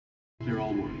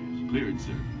All warriors. Cleared,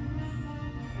 sir.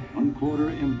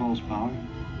 1/4 impulse power.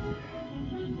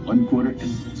 1/4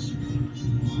 impulse.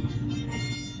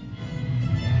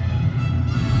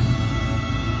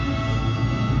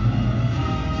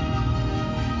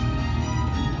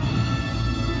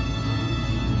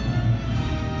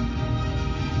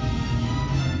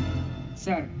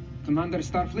 Sir, Commander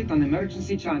Starfleet on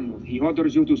emergency channel. He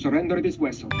orders you to surrender this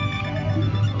vessel.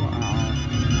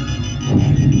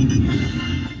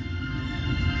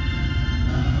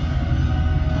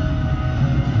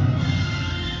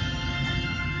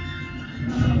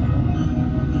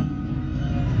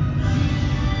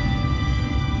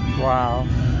 Wow.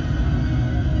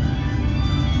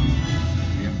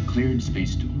 We have cleared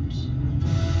space tours.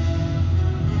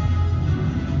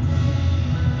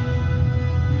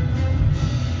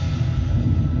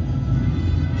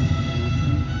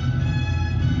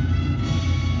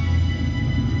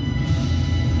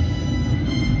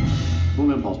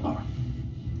 Full impulse power.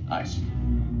 Ice.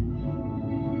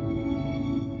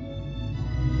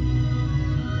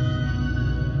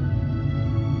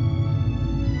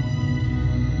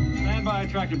 Stand by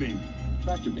tractor beam.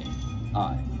 Tractor beam.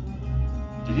 Aye.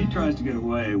 If he tries to get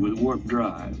away with warp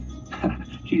drive,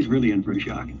 he's really in for a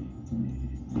shock.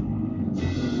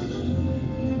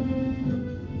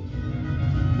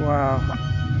 Wow.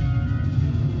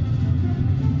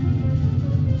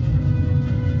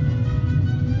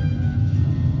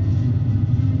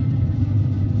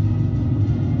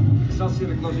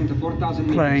 Closing to 4,000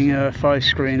 meters. Playing a 5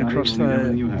 screen across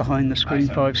the behind the screen,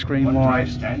 5 screen wide.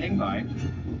 Standing by.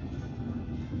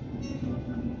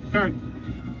 Kurt,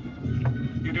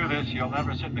 you do this, you'll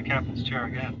never sit in the captain's chair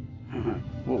again.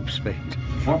 Warp speed.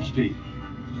 Warp speed.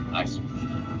 Nice.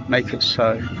 Make it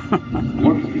so.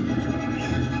 Warp speed.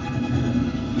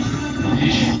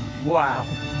 Wow.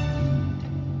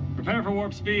 Prepare for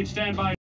warp speed, stand by.